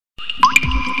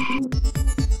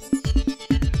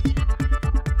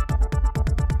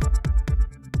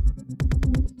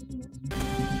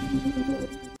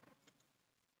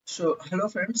So, hello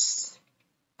friends,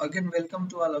 again welcome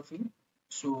to all of you.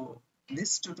 So,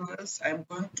 this tutorials I am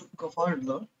going to cover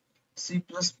the C++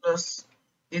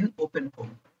 in OpenFOAM.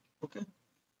 Okay,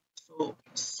 so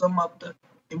some of the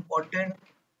important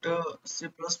C++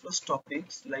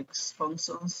 topics like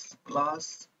functions,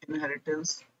 class,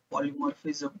 inheritance,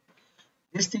 polymorphism.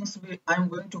 These things I am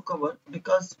going to cover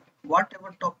because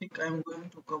whatever topic I am going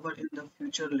to cover in the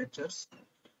future lectures,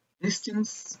 these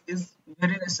things is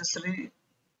very necessary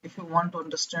if you want to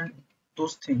understand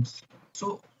those things.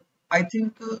 So I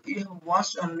think you have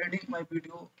watched already my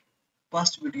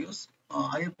past videos.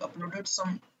 I have uploaded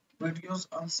some videos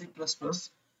on C++.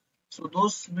 So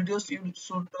those videos you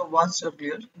should watch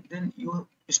earlier. Then you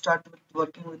start with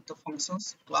working with the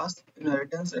functions, class,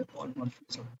 inheritance, and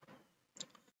polymorphism.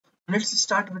 Let's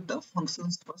start with the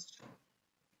functions first.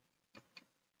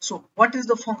 So what is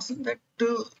the function that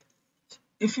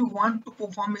if you want to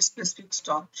perform a specific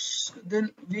task,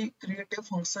 then we create a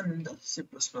function in the C++.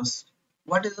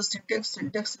 What is the syntax?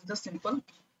 Syntax is the simple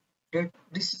that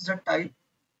this is the type,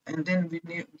 and then we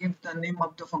give the name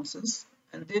of the functions,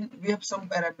 and then we have some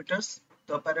parameters.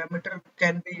 The parameter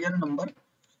can be a number,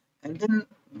 and then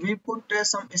we put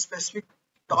some specific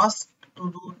task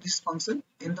to do this function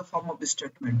in the form of a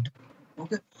statement.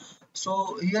 Okay,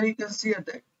 so here you can see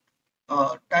that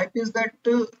type is that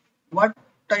what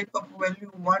type of value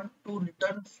you want to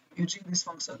return using this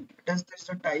function. That's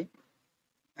the type,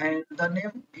 and the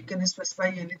name you can specify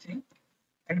anything,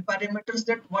 and parameters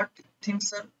that what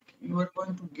things are you are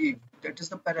going to give. That is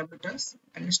the parameters,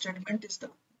 and statement is the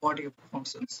body of the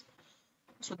functions.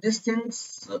 So these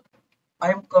things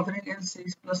I am covering in C++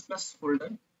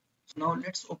 folder. So now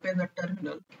let's open the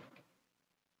terminal.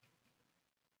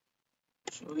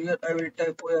 So here I will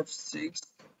type OF6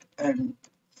 and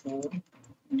 4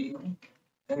 new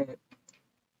and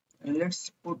let's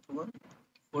put one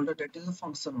folder that is a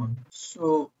function one.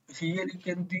 So here you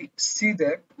can see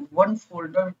that one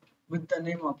folder with the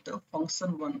name of the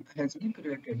function one has been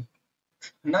created.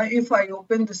 Now if I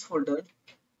open this folder,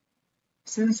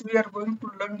 since we are going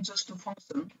to learn just a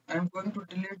function, I am going to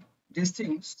delete these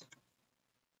things,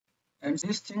 and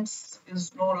these things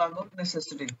is no longer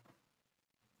necessary.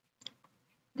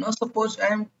 Now suppose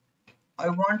I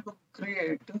want to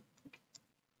create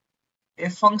a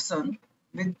function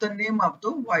with the name of the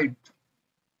void.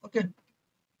 Okay,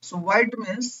 so void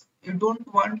means you don't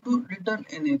want to return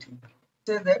anything.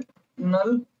 Say that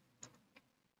null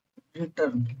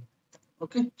return.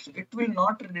 Okay, so it will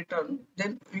not return,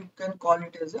 then you can call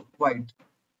it as a void.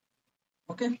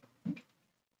 Okay,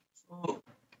 so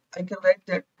I can write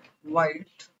that void,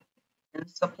 and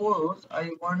suppose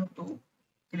I want to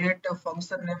create a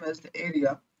function name as the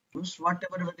area. Use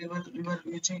whatever variable you are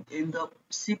using in the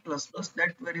C++,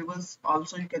 that variables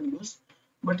also you can use,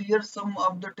 but here some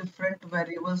of the different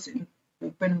variables in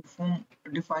OpenFOAM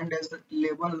defined as the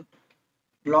label,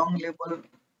 long label,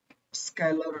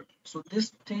 scalar. So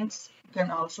these things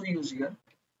can also use here.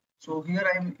 So here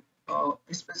I am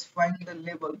specifying the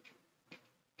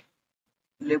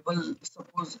label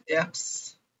suppose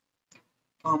x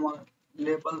comma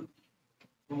label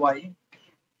y.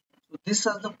 So these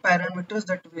are the parameters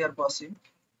that we are passing.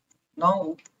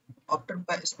 Now after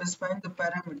specifying the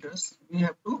parameters, we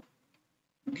have to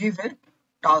give a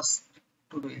task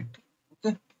to do it.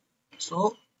 Okay,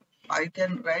 so I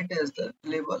can write as the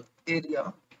label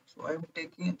area. So I am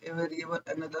taking a variable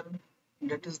another,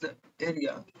 that is the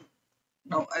area.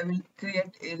 Now I will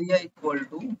create area equal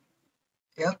to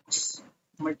x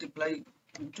multiply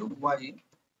into y,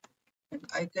 and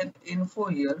I can info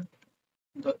here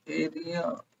the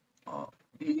area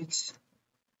is,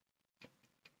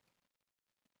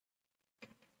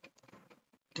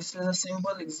 this is a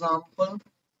simple example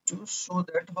to show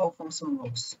that how function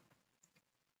works.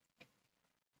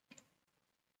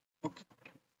 Okay,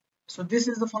 so this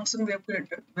is the function we have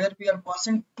created where we are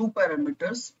passing two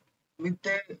parameters with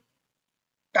a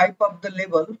type of the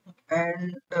label,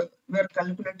 and we are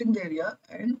calculating the area,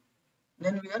 and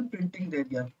then we are printing the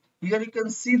area. Here you can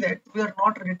see that we are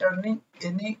not returning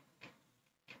any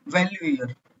value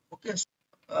here. Okay,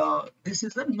 so, this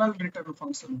is a null return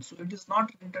function, so it is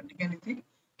not returning anything.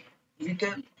 We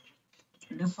can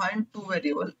define two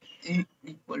variable a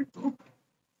equal to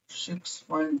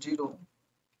 6.0,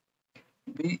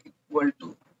 b equal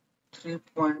to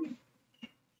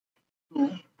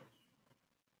 3.2,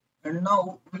 and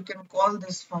now we can call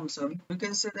this function. We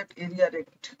can say that area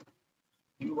rect.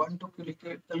 We want to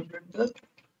calculate the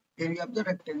area of the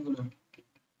rectangular.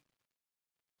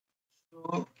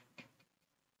 So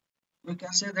we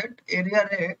can say that area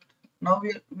rect. Now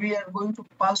we are going to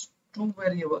pass two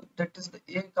variable, that is the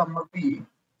a comma b.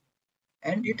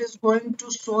 and it is going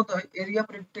to show the area of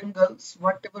rectangles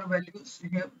whatever values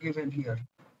you have given here.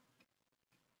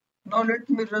 Now let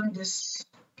me run this.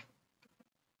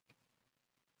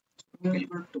 We will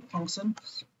go to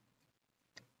functions,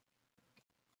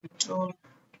 control.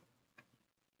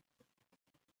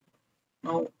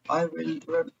 Now I will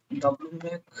run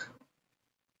wmake.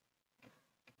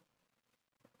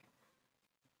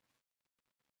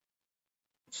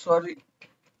 Sorry,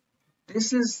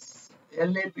 this is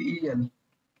label.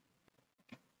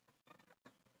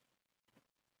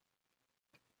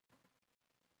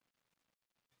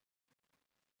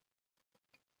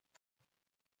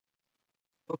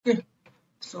 Okay,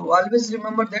 so always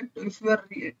remember that if you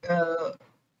are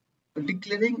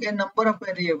declaring a number of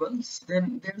variables,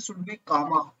 then there should be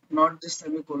comma, not the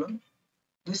semicolon.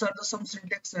 These are the some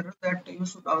syntax error that you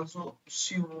should also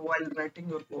see while writing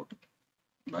your code.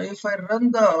 Now if I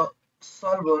run the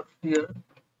solver here,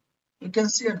 you can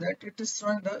see that it is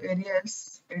showing the area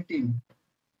as 18.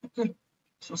 Okay,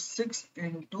 so 6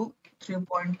 into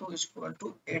 3.2 is equal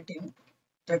to 18.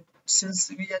 That since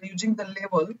we are using the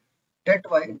label, that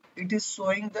why it is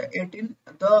showing the 18,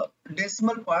 the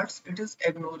decimal parts it is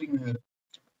ignoring here.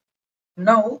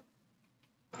 Now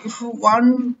if you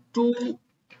want to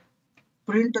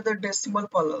print the decimal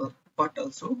part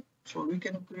also, so we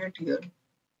can create here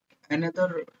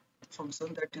another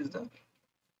function, that is the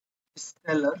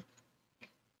scalar.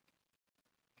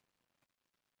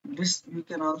 This we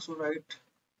can also write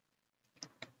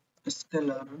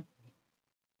scalar,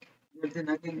 but then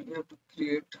again we have to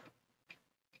create,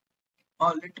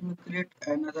 or let me create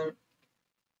another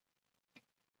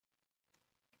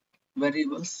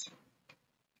variables.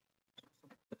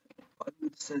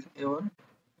 This is a1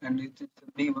 and it is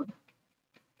b1,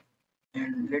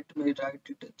 and let me write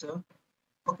it as a,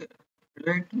 okay,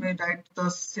 let me write the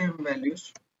same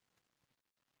values,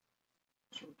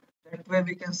 so that way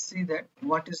we can see that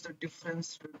what is the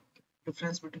difference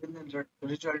between the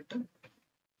result.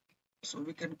 So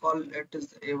we can call it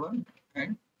as a1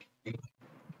 and b1.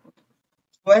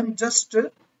 So I'm just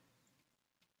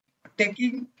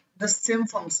taking the same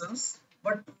functions,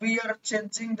 but we are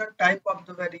changing the type of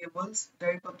the variables,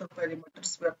 type of the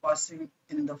parameters we are passing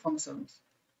in the functions,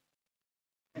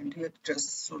 and here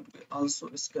just should be also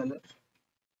scalar.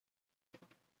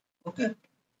 Okay,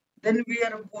 then we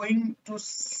are going to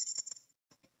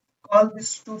call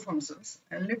these two functions,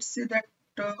 and let's see that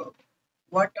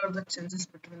what are the changes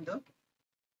between the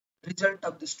result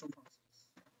of these two functions.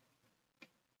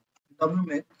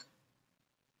 Wmake,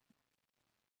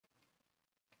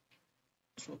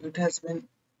 so it has been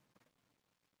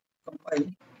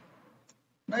compiled.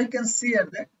 Now you can see here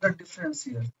that the difference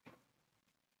here.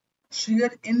 So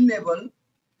here in label,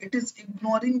 it is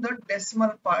ignoring the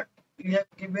decimal part we have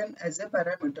given as a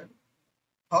parameter.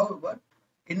 However,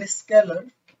 in a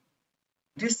scalar,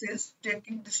 this is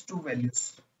taking these two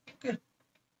values. Okay.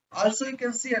 Also, you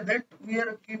can see here that we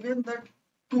are given the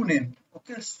two name.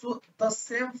 Okay, so the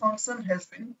same function has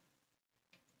been.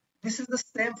 This is the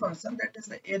same function, that is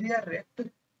the area rect.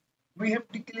 We have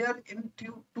declared in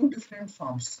two different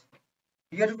forms.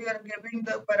 Here we are giving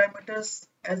the parameters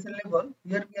as a label.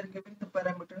 Here we are giving the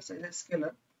parameters as a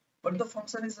scalar, but the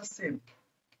function is the same.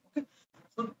 Okay.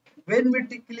 So when we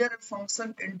declare a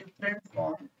function in different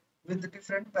form with the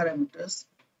different parameters,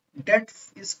 that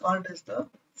is called as the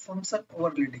function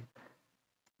overloading.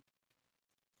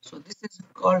 So this is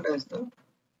called as the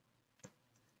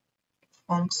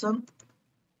function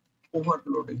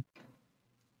overloading.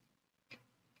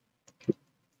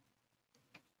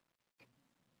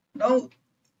 Now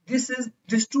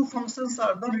these two functions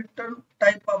are the return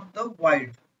type of the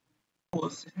void.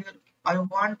 Suppose here I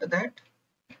want that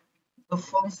the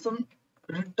function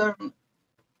return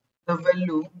the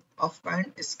value of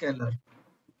kind scalar.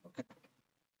 Okay.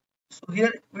 So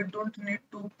here we don't need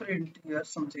to print here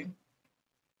something.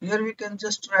 Here we can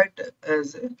just write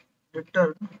as a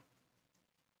return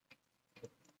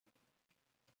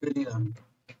area.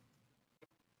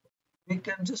 We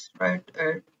can just write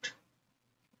at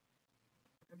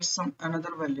some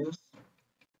another values.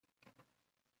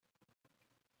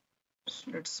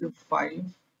 So let's say 5,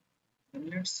 and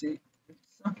let's see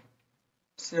it's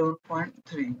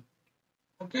 7.3.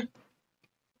 Okay.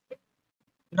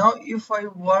 Now if I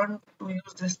want to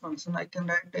use this function, I can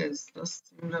write as the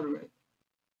similar way.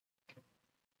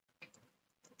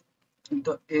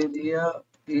 The area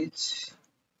is,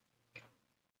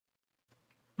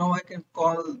 now I can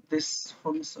call this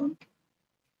function.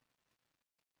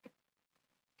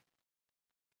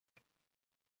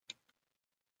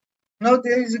 Now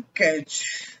there is a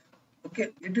catch. Okay,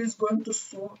 it is going to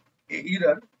show a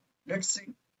error. Let's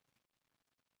see.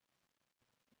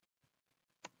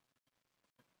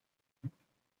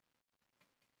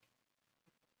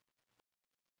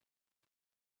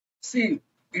 See,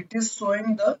 it is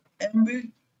showing the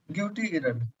ambiguity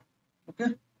error.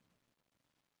 Okay,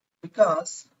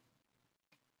 because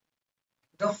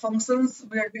the functions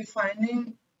we are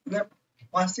defining, we are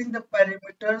passing the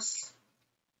parameters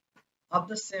of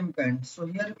the same kind. So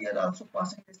here we are also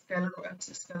passing the scalar x,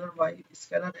 scalar y,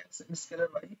 scalar x, and scalar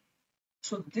y.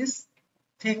 So this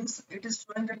things, it is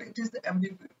showing that it is the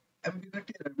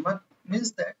ambiguity error.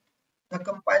 Means that the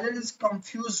compiler is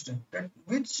confused that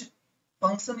which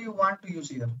function you want to use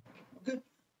here. Okay,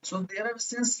 so there are,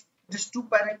 since these two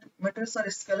parameters are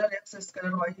scalar x and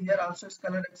scalar y, here also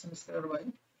scalar x and scalar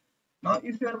y. Now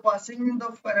if you are passing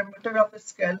the parameter of a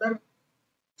scalar,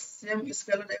 same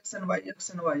scalar x and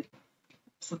y,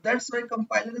 so that's why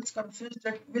compiler is confused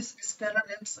that which scalar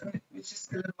x and which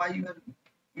scalar y you are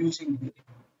using here.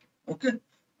 Okay,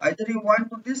 either you want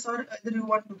to this or either you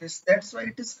want to this, that's why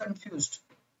it is confused.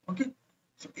 Okay,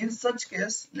 so in such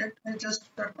case, let me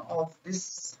just turn off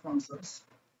these functions.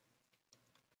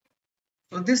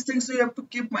 So these things you have to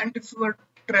keep in mind if you are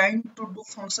trying to do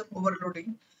function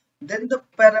overloading. Then the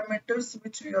parameters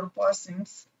which you are passing,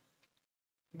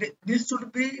 this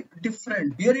should be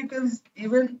different. Here you can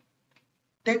even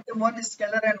take one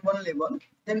scalar and one label,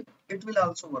 then it will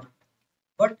also work.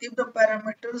 But if the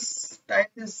parameters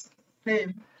type is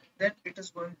same, then it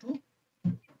is going to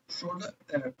show the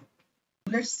error.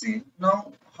 Let's see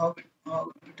now how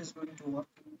it is going to work.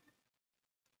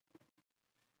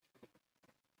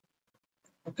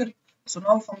 Okay, so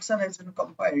now function has been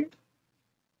compiled.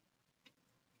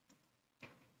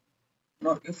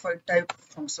 Now if I type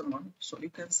function1, so you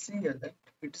can see here that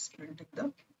it is printing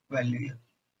the value here.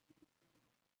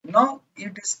 Now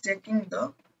it is taking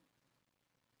the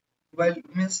value,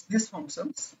 means these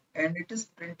functions, and it is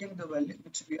printing the value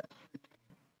which we are.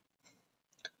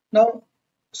 Now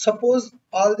suppose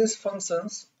all these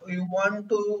functions you want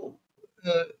to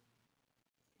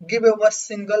give a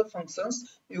single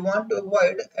functions you want to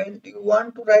avoid, and you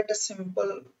want to write a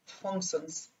simple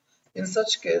functions. In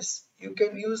such case you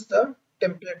can use the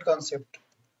template concept.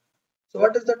 So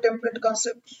what is the template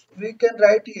concept? We can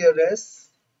write here as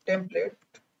template,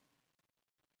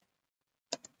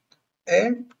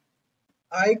 and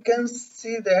I can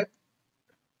see that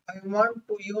I want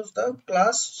to use the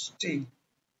class T.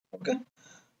 Okay,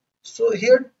 so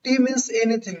here T means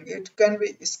anything. It can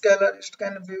be scalar, it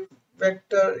can be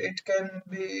vector, it can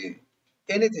be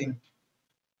anything.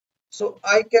 So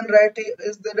I can write here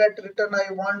is that return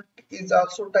I want is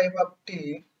also type of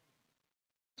T,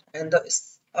 and the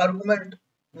argument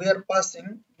we are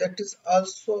passing, that is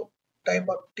also type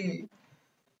of T.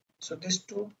 So these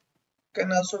two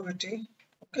can also be T.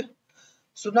 Okay,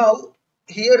 so now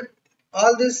here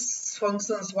all these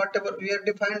functions, whatever we have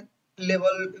defined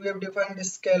level, we have defined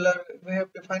scalar, we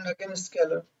have defined again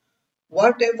scalar,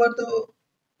 whatever the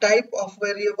type of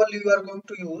variable you are going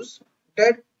to use,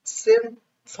 that same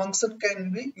function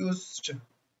can be used.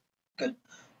 Okay,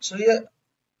 so here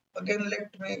again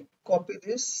let me copy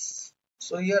this.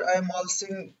 So here I am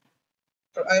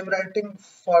writing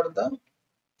for the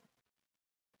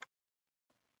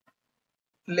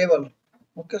level.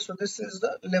 Okay, so this is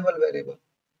the level variable.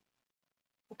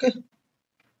 Okay,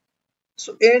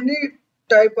 so any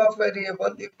type of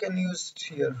variable you can use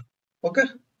here. Okay,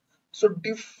 so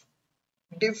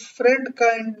different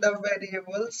kind of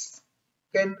variables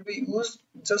can be used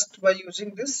just by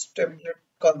using this template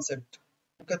concept.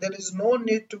 Okay, there is no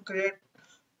need to create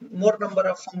more number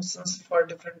of functions for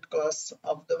different class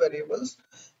of the variables.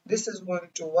 This is going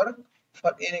to work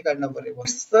for any kind of variable.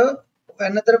 It's the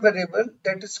another variable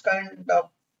that is kind of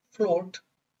float.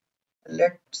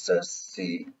 Let's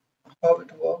see how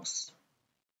it works.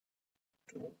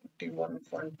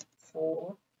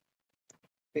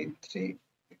 21.483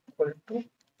 equal to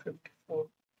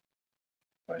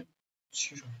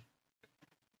 54.0.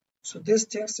 So these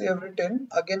things we have written.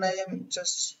 Again I am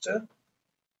just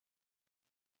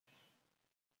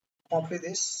copy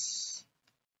this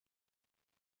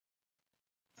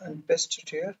and paste it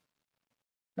here.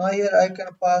 Now here I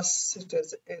can pass it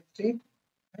as A3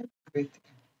 and B3.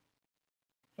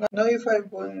 Now if I am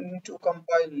going to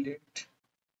compile it,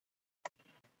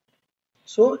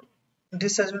 so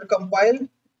this has been compiled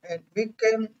and we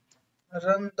can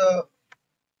run the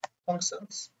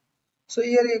functions. So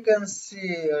here you can see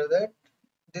here that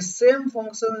the same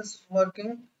function is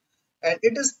working, and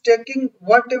it is taking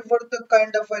whatever the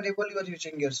kind of variable you are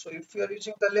using here. So if you are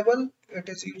using the level, it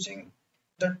is using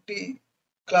the T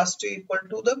class T equal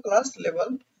to the class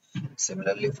level.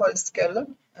 Similarly for scalar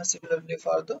and similarly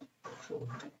for the float.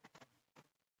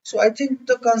 So I think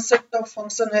the concept of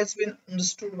function has been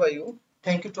understood by you.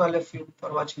 Thank you to all of you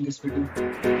for watching this video.